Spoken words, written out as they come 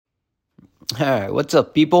All right, what's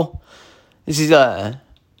up, people? This is I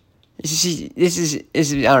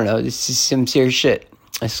don't know. This is some serious shit.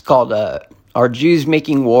 It's called "Are Jews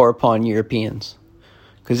Making War Upon Europeans?"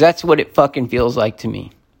 Because that's what it fucking feels like to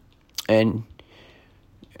me. And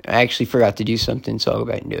I actually forgot to do something, so I'll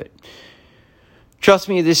go back and do it. Trust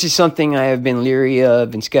me, this is something I have been leery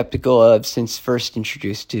of and skeptical of since first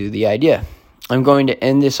introduced to the idea. I'm going to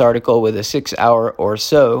end this article with a 6-hour or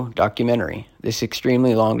so documentary. This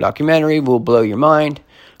extremely long documentary will blow your mind.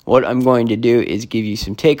 What I'm going to do is give you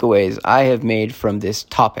some takeaways I have made from this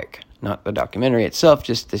topic. Not the documentary itself,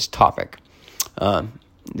 just this topic. The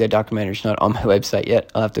documentary's not on my website yet.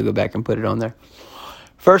 I'll have to go back and put it on there.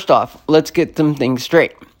 First off, let's get some things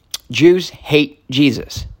straight. Jews hate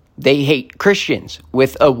Jesus. They hate Christians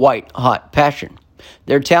with a white-hot passion.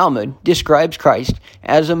 Their Talmud describes Christ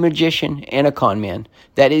as a magician and a con man.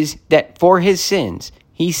 That is, that for his sins,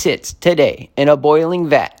 he sits today in a boiling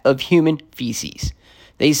vat of human feces.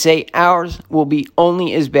 They say ours will be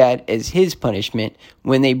only as bad as his punishment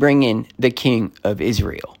when they bring in the King of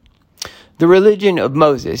Israel. The religion of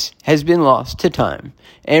Moses has been lost to time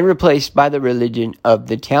and replaced by the religion of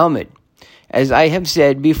the Talmud. As I have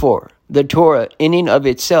said before, the Torah in and of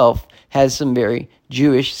itself has some very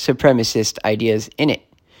Jewish supremacist ideas in it.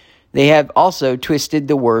 They have also twisted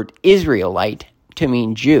the word Israelite to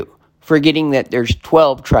mean Jew, forgetting that there's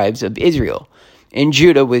 12 tribes of Israel, and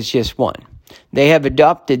Judah was just one. They have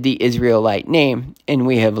adopted the Israelite name, and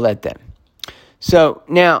we have let them. So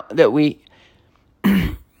now that we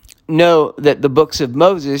know that the books of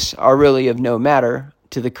Moses are really of no matter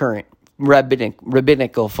to the current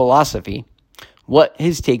rabbinical philosophy, what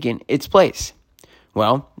has taken its place?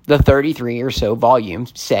 Well, the 33 or so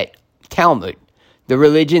volumes set Talmud, the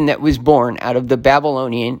religion that was born out of the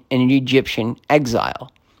Babylonian and Egyptian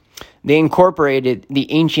exile. They incorporated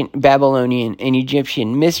the ancient Babylonian and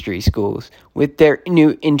Egyptian mystery schools with their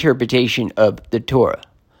new interpretation of the Torah.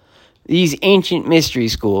 These ancient mystery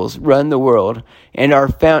schools run the world and are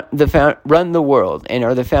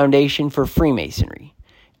the foundation for Freemasonry.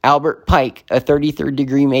 Albert Pike, a 33rd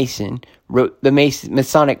degree Mason, wrote the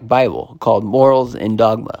Masonic Bible called Morals and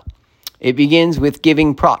Dogma. It begins with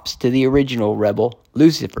giving props to the original rebel,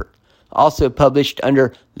 Lucifer, also published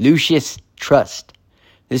under Lucius Trust.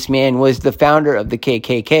 This man was the founder of the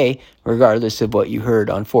KKK, regardless of what you heard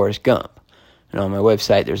on Forrest Gump. And on my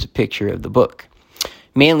website, there's a picture of the book.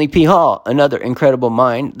 Manly P. Hall, another incredible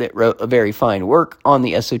mind that wrote a very fine work on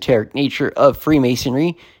the esoteric nature of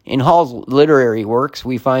Freemasonry. In Hall's literary works,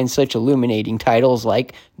 we find such illuminating titles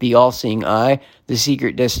like The All-Seeing Eye, The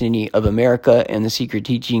Secret Destiny of America, and The Secret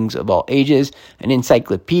Teachings of All Ages, an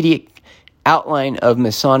encyclopedic outline of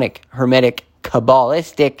Masonic, Hermetic,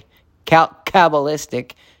 Kabbalistic,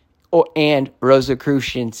 and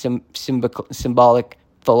Rosicrucian symbolic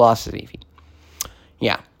philosophy.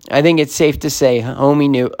 Yeah. I think it's safe to say homie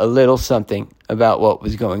knew a little something about what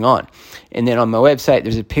was going on. And then on my website,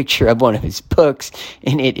 there's a picture of one of his books,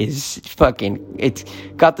 and it's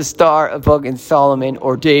got the star of fucking Solomon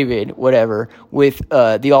or David, whatever, with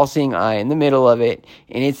the all-seeing eye in the middle of it,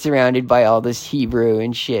 and it's surrounded by all this Hebrew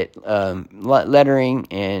and shit, lettering,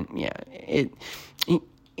 and yeah,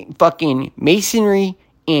 fucking Masonry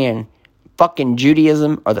and fucking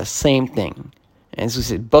Judaism are the same thing. And so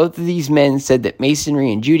said, both of these men said that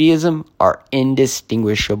Masonry and Judaism are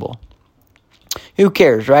indistinguishable. Who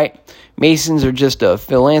cares, right? Masons are just a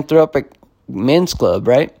philanthropic men's club,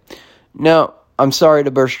 right? No, I'm sorry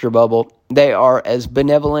to burst your bubble. They are as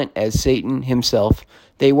benevolent as Satan himself.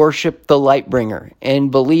 They worship the Lightbringer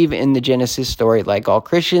and believe in the Genesis story like all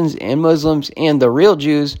Christians and Muslims and the real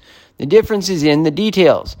Jews. The difference is in the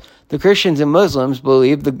details. The Christians and Muslims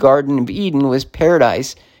believe the Garden of Eden was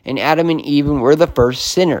paradise, and Adam and Eve were the first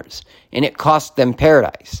sinners, and it cost them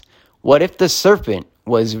paradise. What if the serpent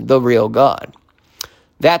was the real God?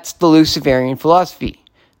 That's the Luciferian philosophy,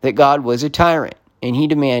 that God was a tyrant, and he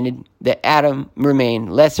demanded that Adam remain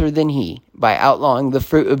lesser than he by outlawing the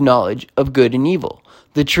fruit of knowledge of good and evil,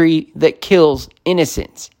 the tree that kills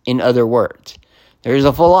innocence, in other words. There is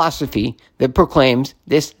a philosophy that proclaims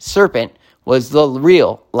this serpent was the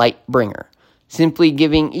real light bringer, simply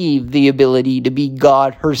giving Eve the ability to be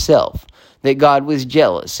God herself, that God was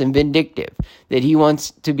jealous and vindictive, that he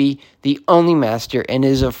wants to be the only master and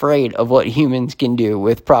is afraid of what humans can do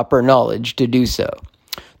with proper knowledge to do so.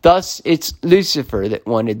 Thus, it's Lucifer that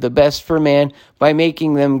wanted the best for man by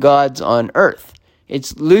making them gods on earth.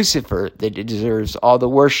 It's Lucifer that deserves all the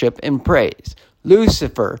worship and praise.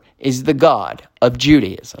 Lucifer is the god of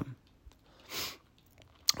Judaism.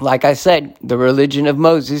 Like I said, the religion of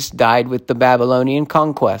Moses died with the Babylonian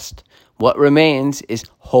conquest. What remains is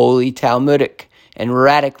wholly Talmudic, and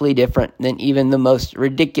radically different than even the most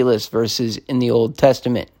ridiculous verses in the Old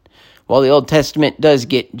Testament. While the Old Testament does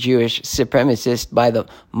get Jewish supremacist by the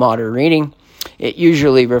modern reading, it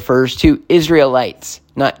usually refers to Israelites,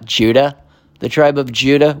 not Judah. The tribe of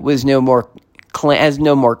Judah has no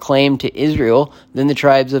more claim to Israel than the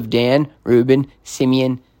tribes of Dan, Reuben,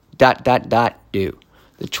 Simeon, do.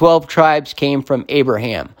 The 12 tribes came from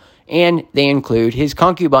Abraham, and they include his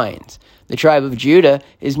concubines. The tribe of Judah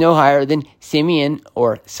is no higher than Simeon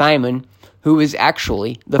or Simon, who is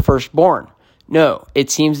actually the firstborn. No,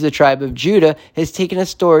 it seems the tribe of Judah has taken a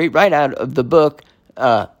story right out of the book,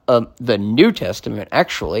 the New Testament,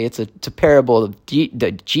 actually. It's a parable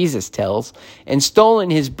that Jesus tells, and stolen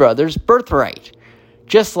his brother's birthright.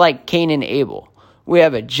 Just like Cain and Abel, we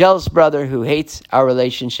have a jealous brother who hates our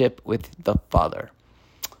relationship with the Father.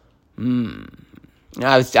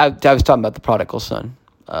 I was talking about the prodigal son,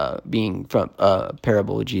 being from a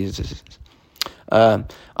parable of Jesus. I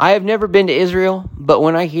have never been to Israel, but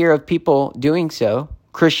when I hear of people doing so,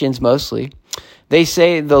 Christians mostly, they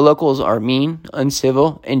say the locals are mean,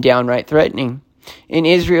 uncivil, and downright threatening. In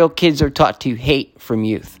Israel, kids are taught to hate from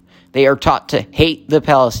youth. They are taught to hate the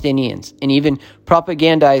Palestinians and even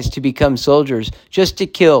propagandized to become soldiers just to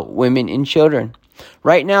kill women and children.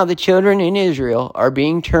 Right now, the children in Israel are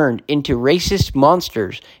being turned into racist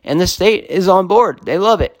monsters, and the state is on board. They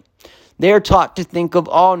love it. They are taught to think of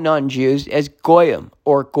all non-Jews as goyim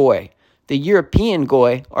or goy. The European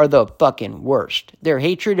goy are the fucking worst. Their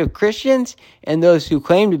hatred of Christians and those who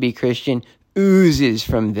claim to be Christian oozes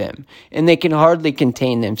from them, and they can hardly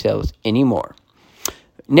contain themselves anymore.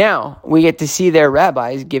 Now, we get to see their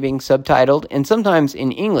rabbis giving subtitled, and sometimes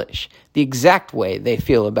in English, the exact way they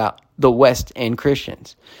feel about the West and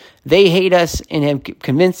Christians. They hate us and have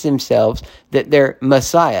convinced themselves that their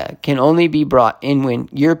Messiah can only be brought in when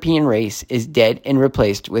European race is dead and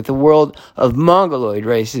replaced with a world of Mongoloid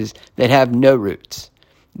races that have no roots.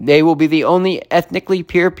 They will be the only ethnically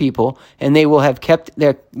pure people, and they will have kept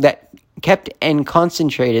and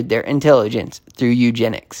concentrated their intelligence through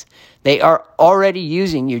eugenics. They are already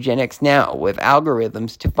using eugenics now with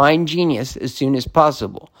algorithms to find genius as soon as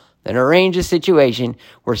possible, then arrange a situation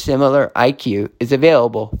where similar IQ is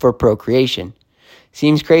available for procreation.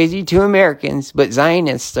 Seems crazy to Americans, but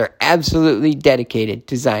Zionists are absolutely dedicated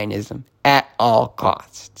to Zionism at all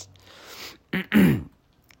costs.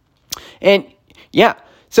 And yeah,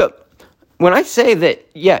 so when I say that,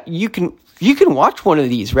 yeah, you can watch one of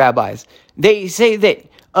these rabbis. They say that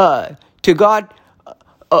to God,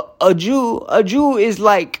 a Jew is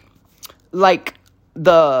like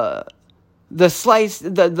the slice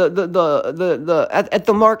at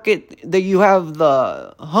the market that you have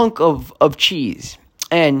the hunk of cheese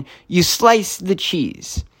and you slice the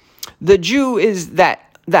cheese. The Jew is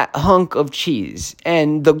that hunk of cheese,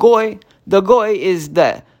 and the goy is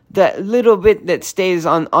that little bit that stays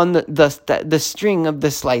on the string of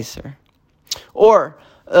the slicer. Or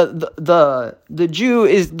the Jew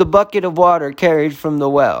is the bucket of water carried from the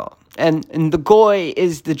well. And the goy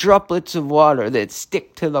is the droplets of water that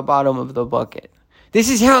stick to the bottom of the bucket. This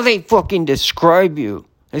is how they fucking describe you.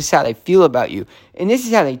 This is how they feel about you. And this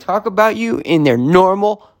is how they talk about you in their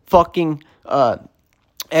normal fucking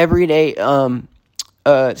everyday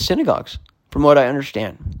synagogues, from what I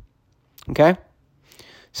understand. Okay?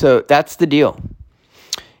 So that's the deal.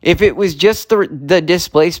 If it was just the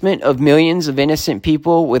displacement of millions of innocent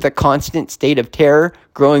people with a constant state of terror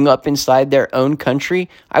growing up inside their own country,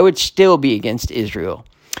 I would still be against Israel.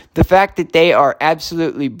 The fact that they are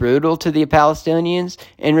absolutely brutal to the Palestinians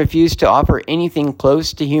and refuse to offer anything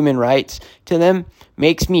close to human rights to them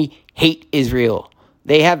makes me hate Israel.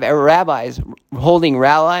 They have rabbis holding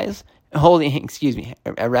rallies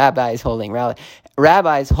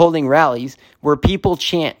where people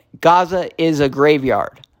chant, "Gaza is a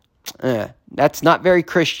graveyard." That's not very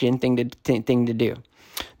Christian thing to do.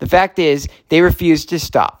 The fact is, they refuse to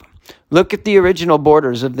stop. Look at the original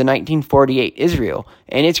borders of the 1948 Israel,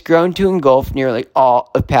 and it's grown to engulf nearly all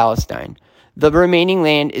of Palestine. The remaining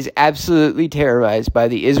land is absolutely terrorized by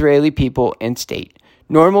the Israeli people and state.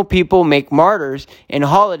 Normal people make martyrs and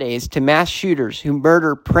holidays to mass shooters who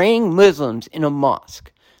murder praying Muslims in a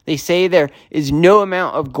mosque. They say there is no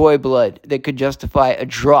amount of goy blood that could justify a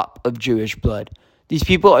drop of Jewish blood. These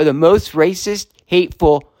people are the most racist,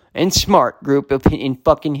 hateful, and smart group in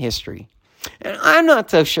fucking history. And I'm not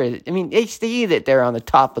so sure. They say that they're on the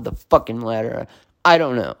top of the fucking ladder. I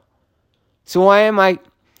don't know. So why am I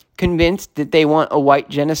convinced that they want a white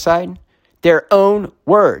genocide? Their own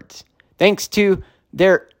words. Thanks to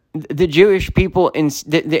their the Jewish people, in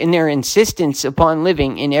their insistence upon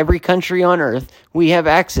living in every country on earth, we have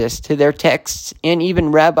access to their texts and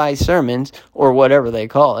even rabbi sermons, or whatever they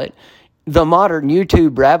call it. The modern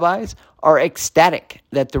YouTube rabbis are ecstatic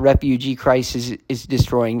that the refugee crisis is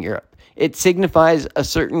destroying Europe. It signifies a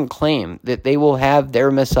certain claim that they will have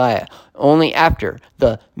their Messiah only after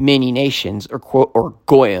the many nations, or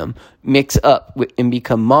Goyim, mix up and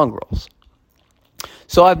become mongrels.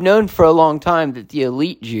 So I've known for a long time that the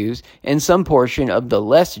elite Jews and some portion of the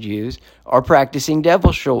less Jews are practicing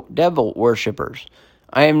devil worshippers.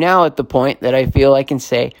 I am now at the point that I feel I can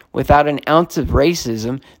say without an ounce of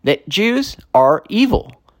racism that Jews are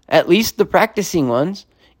evil, at least the practicing ones.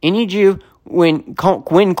 Any Jew, when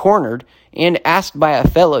cornered and asked by a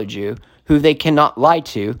fellow Jew who they cannot lie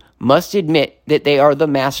to, must admit that they are the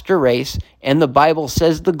master race, and the Bible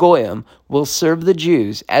says the Goyim will serve the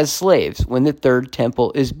Jews as slaves when the third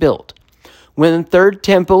temple is built. When the third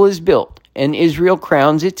temple is built and Israel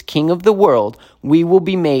crowns its king of the world, we will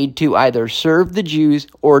be made to either serve the Jews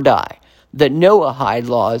or die. The Noahide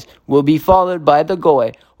laws will be followed by the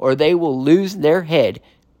Goy, or they will lose their head.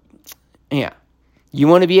 Yeah. You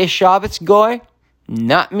want to be a Shabbos Goy?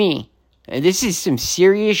 Not me. This is some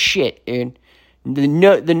serious shit, dude. The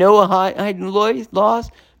Noahide laws,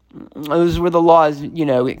 those were the laws,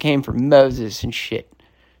 it came from Moses and shit.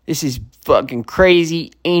 This is fucking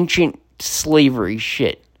crazy, ancient slavery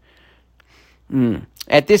shit.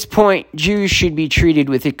 At this point, Jews should be treated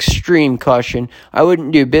with extreme caution. I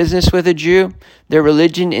wouldn't do business with a Jew. Their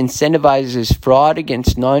religion incentivizes fraud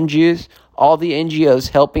against non-Jews. All the NGOs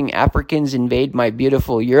helping Africans invade my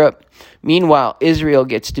beautiful Europe. Meanwhile, Israel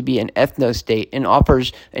gets to be an ethno-state and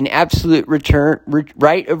offers an absolute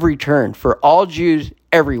right of return for all Jews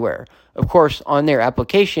everywhere. Of course, on their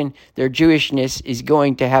application, their Jewishness is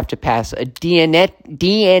going to have to pass a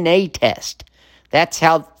DNA test. That's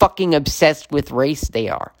how fucking obsessed with race they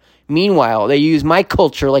are. Meanwhile, they use my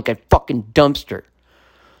culture like a fucking dumpster.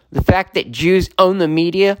 The fact that Jews own the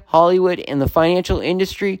media, Hollywood, and the financial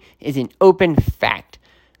industry is an open fact.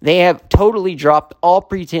 They have totally dropped all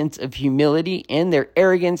pretense of humility, and their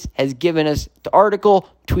arrogance has given us the article,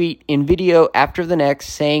 tweet, and video after the next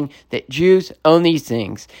saying that Jews own these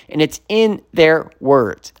things. And it's in their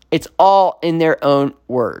words. It's all in their own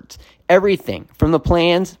words. Everything from the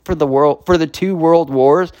plans for the two world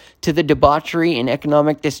wars to the debauchery and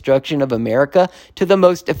economic destruction of America to the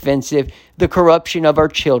most offensive, the corruption of our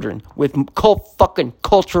children with fucking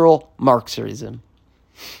cultural Marxism.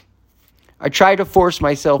 I try to force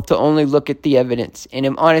myself to only look at the evidence, and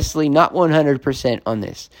am honestly not 100% on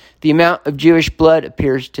this. The amount of Jewish blood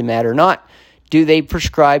appears to matter not. Do they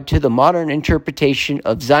prescribe to the modern interpretation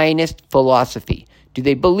of Zionist philosophy? Do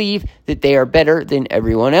they believe that they are better than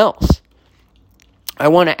everyone else? I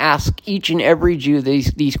want to ask each and every Jew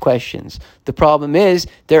these questions. The problem is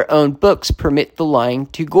their own books permit the lying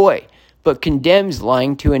to Goy, but condemns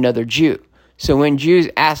lying to another Jew. So when Jews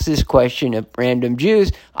ask this question of random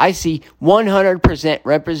Jews, I see 100%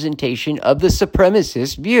 representation of the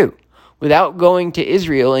supremacist view. Without going to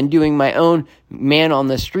Israel and doing my own man on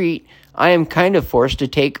the street, I am kind of forced to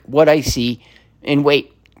take what I see and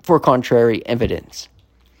wait for contrary evidence.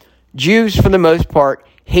 Jews, for the most part,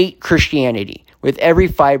 hate Christianity with every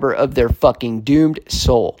fiber of their fucking doomed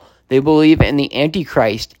soul. They believe in the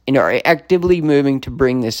Antichrist and are actively moving to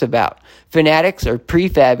bring this about. Fanatics are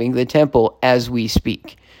prefabbing the temple as we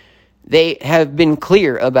speak. They have been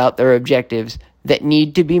clear about their objectives that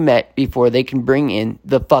need to be met before they can bring in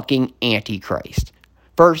the fucking Antichrist.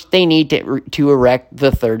 First, they need to erect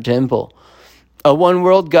the third temple. A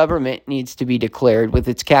one-world government needs to be declared with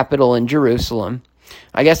its capital in Jerusalem.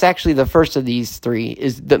 I guess actually the first of these three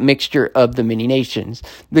is the mixture of the many nations.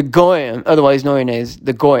 The Goyim, otherwise known as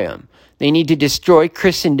the Goyim, they need to destroy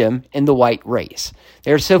Christendom and the white race.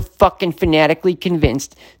 They're so fucking fanatically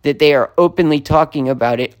convinced that they are openly talking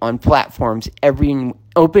about it on platforms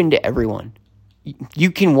open to everyone.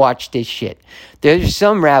 You can watch this shit. There's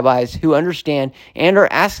some rabbis who understand and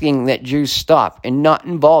are asking that Jews stop and not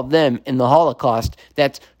involve them in the Holocaust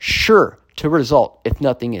that's sure to result if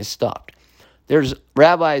nothing is stopped. There's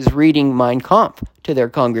rabbis reading Mein Kampf to their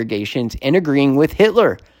congregations and agreeing with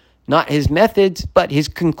Hitler. Not his methods, but his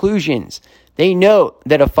conclusions. They know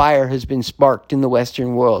that a fire has been sparked in the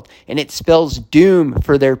Western world, and it spells doom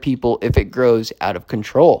for their people if it grows out of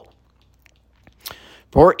control.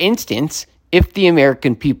 For instance, if the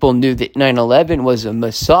American people knew that 9/11 was a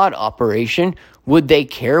Mossad operation, would they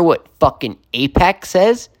care what fucking AIPAC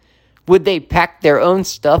says? Would they pack their own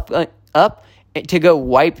stuff up to go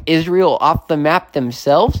wipe Israel off the map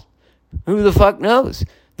themselves? Who the fuck knows?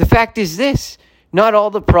 The fact is this: not all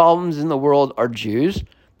the problems in the world are Jews.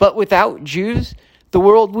 But without Jews, the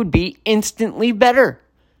world would be instantly better.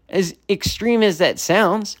 As extreme as that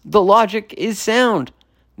sounds, the logic is sound.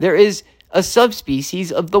 There is a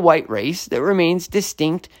subspecies of the white race that remains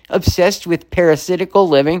distinct, obsessed with parasitical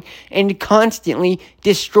living, and constantly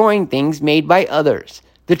destroying things made by others,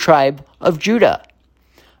 the tribe of Judah.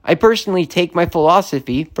 I personally take my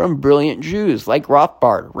philosophy from brilliant Jews like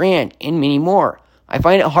Rothbard, Rand, and many more. I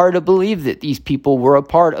find it hard to believe that these people were a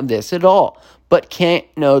part of this at all, but can't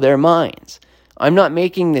know their minds. I'm not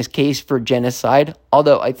making this case for genocide,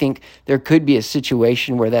 although I think there could be a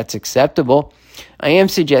situation where that's acceptable. I am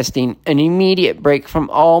suggesting an immediate break from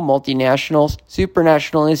all multinationals,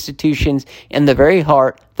 supranational institutions, and the very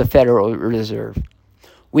heart, the Federal Reserve.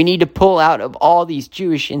 We need to pull out of all these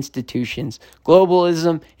Jewish institutions.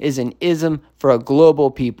 Globalism is an ism for a global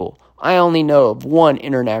people. I only know of one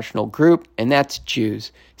international group, and that's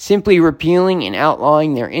Jews. Simply repealing and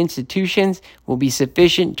outlawing their institutions will be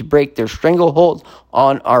sufficient to break their stranglehold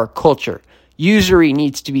on our culture. Usury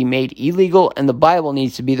needs to be made illegal, and the Bible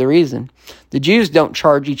needs to be the reason. The Jews don't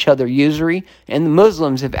charge each other usury, and the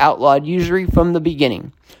Muslims have outlawed usury from the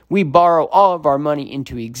beginning. We borrow all of our money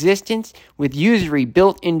into existence with usury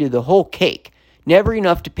built into the whole cake. Never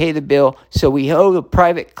enough to pay the bill, so we owe the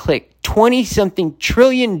private clique $20-something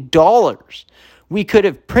trillion. We could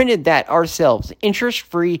have printed that ourselves,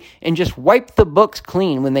 interest-free, and just wiped the books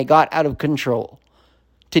clean when they got out of control.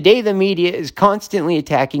 Today, the media is constantly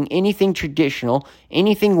attacking anything traditional,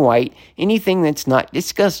 anything white, anything that's not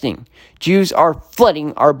disgusting. Jews are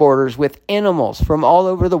flooding our borders with animals from all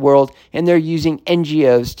over the world, and they're using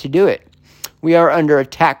NGOs to do it. We are under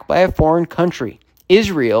attack by a foreign country.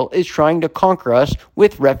 Israel is trying to conquer us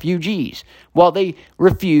with refugees, while they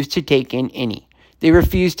refuse to take in any. They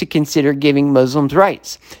refuse to consider giving Muslims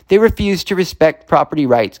rights. They refuse to respect property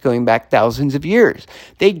rights going back thousands of years.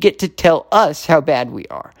 They get to tell us how bad we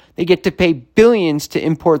are. They get to pay billions to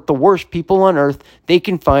import the worst people on earth they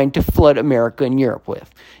can find to flood America and Europe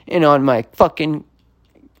with. And on my fucking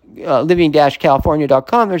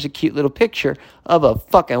living-california.com, there's a cute little picture of a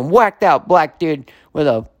fucking whacked out black dude with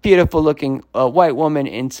a beautiful looking white woman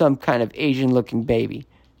and some kind of Asian looking baby.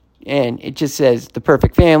 And it just says, the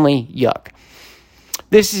perfect family, yuck.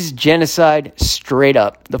 This is genocide straight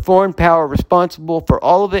up. The foreign power responsible for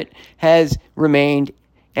all of it has remained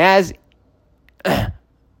as...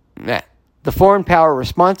 the foreign power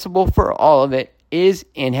responsible for all of it is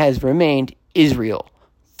and has remained Israel.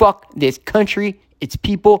 Fuck this country, its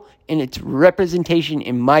people, and its representation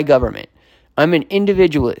in my government. I'm an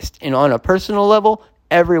individualist, and on a personal level,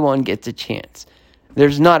 everyone gets a chance.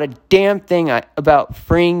 There's not a damn thing about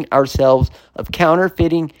freeing ourselves of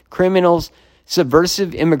counterfeiting criminals,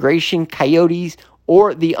 subversive immigration coyotes,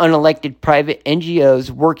 or the unelected private NGOs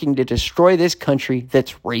working to destroy this country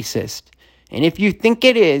that's racist. And if you think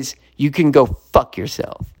it is, you can go fuck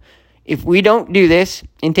yourself. If we don't do this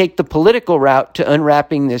and take the political route to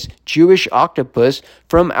unwrapping this Jewish octopus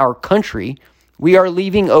from our country, we are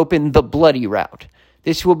leaving open the bloody route.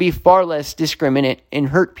 This will be far less discriminate and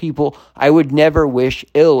hurt people I would never wish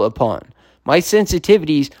ill upon. My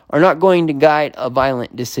sensitivities are not going to guide a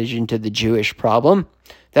violent decision to the Jewish problem.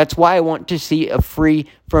 That's why I want to see us free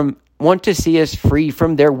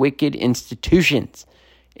from their wicked institutions.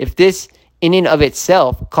 If this in and of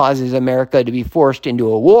itself causes America to be forced into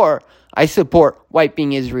a war, I support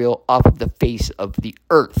wiping Israel off of the face of the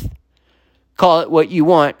earth. Call it what you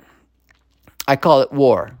want. I call it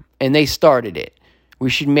war, and they started it. We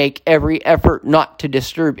should make every effort not to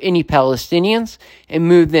disturb any Palestinians and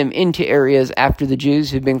move them into areas after the Jews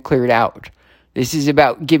have been cleared out. This is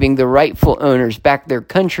about giving the rightful owners back their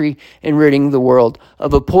country and ridding the world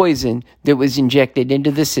of a poison that was injected into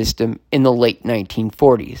the system in the late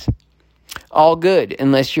 1940s. All good,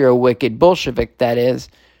 unless you're a wicked Bolshevik, that is.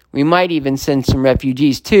 We might even send some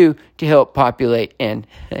refugees, too, to help populate and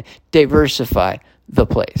diversify the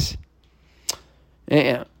place.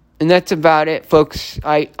 Yeah. And that's about it, folks.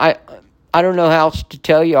 I don't know how else to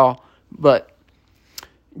tell y'all, but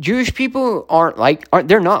Jewish people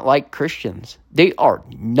they're not like Christians. They are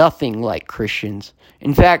nothing like Christians.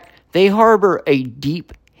 In fact, they harbor a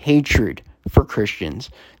deep hatred for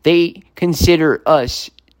Christians. They consider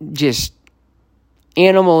us just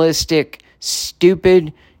animalistic,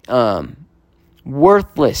 stupid,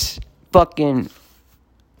 worthless fucking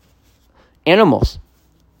animals.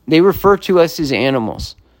 They refer to us as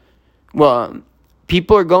animals. Well,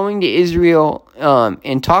 people are going to Israel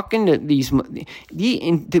and talking to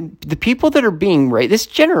the people that are being raised. This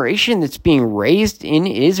generation that's being raised in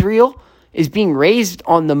Israel is being raised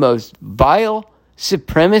on the most vile,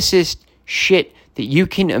 supremacist shit that you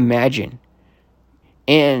can imagine.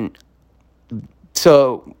 And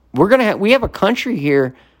So we have a country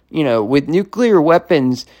here, with nuclear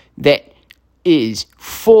weapons that is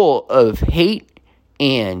full of hate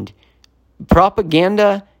and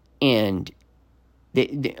propaganda, and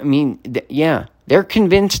they're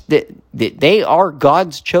convinced that they are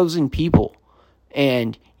God's chosen people,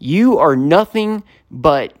 and you are nothing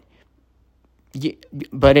but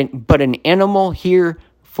an animal here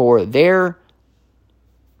for their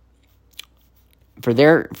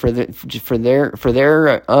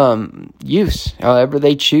use, however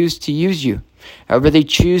they choose to use you, however they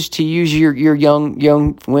choose to use your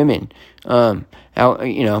young women.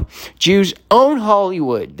 Jews own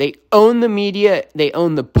Hollywood, they own the media, they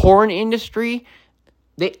own the porn industry,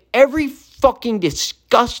 every fucking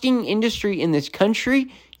disgusting industry in this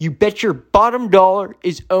country. You bet your bottom dollar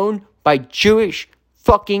is owned by Jewish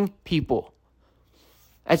fucking people.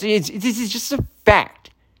 This is just a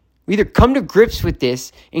fact. We either come to grips with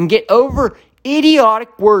this and get over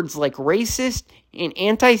idiotic words like racist and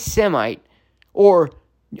anti-Semite, or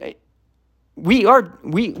we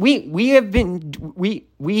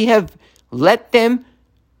have let them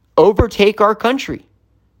overtake our country.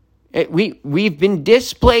 We've been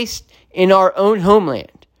displaced in our own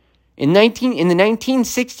homeland. In the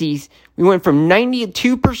 1960s, we went from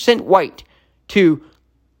 92% white to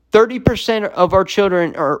 30% of our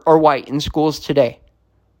children are white in schools today.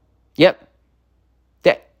 Yep.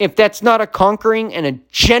 If that's not a conquering and a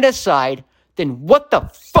genocide, then what the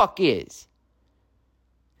fuck is?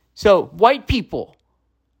 So, white people,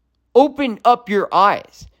 open up your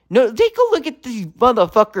eyes. No, take a look at these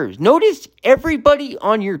motherfuckers. Notice everybody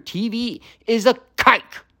on your TV is a kike.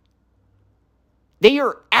 They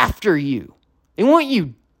are after you. They want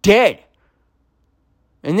you dead.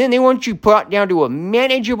 And then they want you brought down to a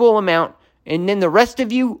manageable amount, and then the rest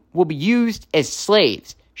of you will be used as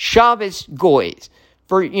slaves. Shabbos goys.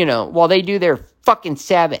 While they do their fucking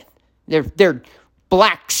Sabbath. Their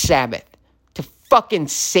black Sabbath. To fucking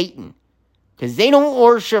Satan. Because they don't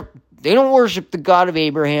worship the God of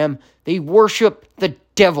Abraham. They worship the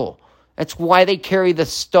devil. That's why they carry the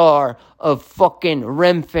star of fucking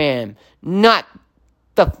Remphan. Not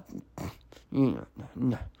the...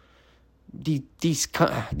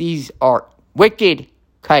 These are wicked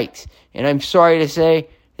kikes. And I'm sorry to say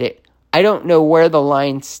that I don't know where the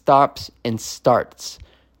line stops and starts.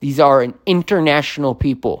 These are an international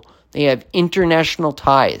people. They have international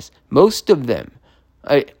ties. Most of them.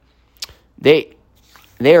 They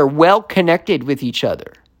are well connected with each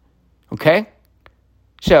other. Okay?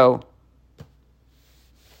 So,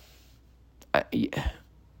 I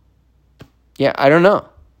don't know.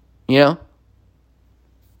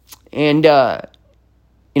 And,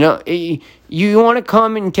 you want to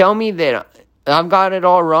come and tell me that I've got it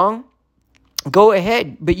all wrong? Go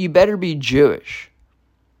ahead, but you better be Jewish.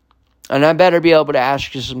 And I better be able to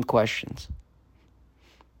ask you some questions.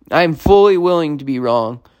 I'm fully willing to be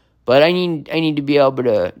wrong, but I need to be able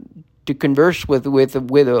to converse with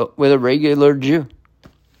a regular Jew.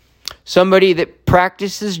 Somebody that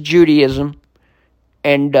practices Judaism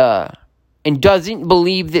and doesn't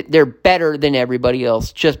believe that they're better than everybody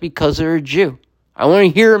else just because they're a Jew. I want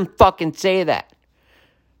to hear him fucking say that.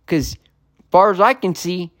 Because as far as I can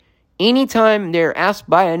see, anytime they're asked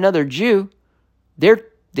by another Jew, they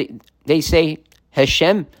say,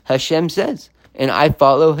 Hashem says, and I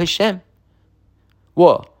follow Hashem.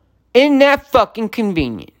 Whoa. Isn't that fucking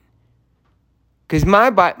convenient? Because my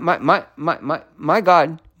God,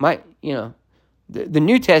 the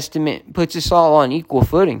New Testament puts us all on equal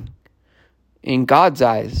footing in God's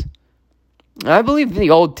eyes. I believe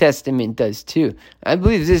the Old Testament does too. I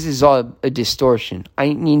believe this is all a distortion.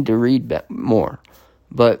 I need to read more.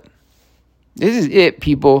 But this is it,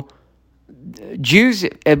 people. Jews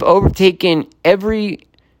have overtaken every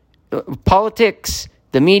politics,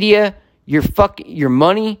 the media, your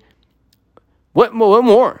money. What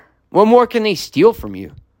more? What more can they steal from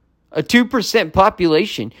you? A 2%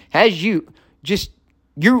 population has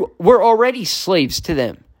we're already slaves to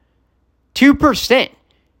them. 2%.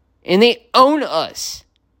 And they own us.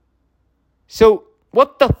 So,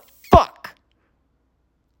 what the fuck?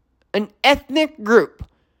 An ethnic group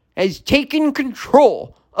has taken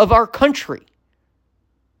control of our country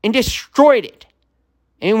and destroyed it.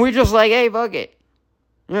 And we're just like, hey, fuck it.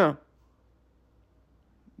 Yeah.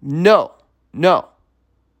 No.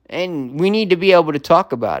 And we need to be able to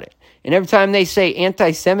talk about it. And every time they say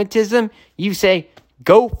anti-Semitism, you say,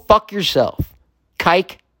 go fuck yourself.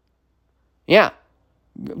 Kike. Yeah.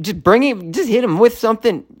 Just hit him with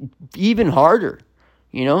something even harder.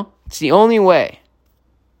 It's the only way.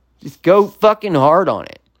 Just go fucking hard on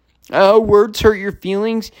it. Oh, words hurt your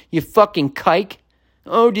feelings, you fucking kike.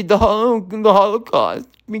 Oh, did the Holocaust?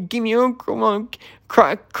 Give me a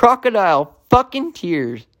crocodile fucking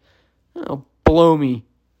tears. Oh, blow me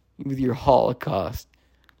with your Holocaust.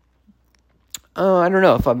 I don't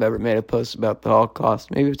know if I've ever made a post about the Holocaust.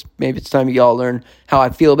 Maybe it's time you all learn how I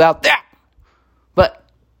feel about that. But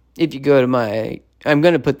if you go to I'm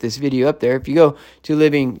going to put this video up there. If you go to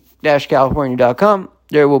living-california.com,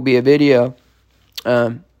 there will be a video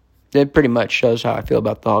that pretty much shows how I feel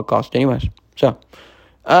about the Holocaust anyways. So,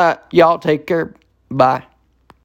 y'all take care. Bye.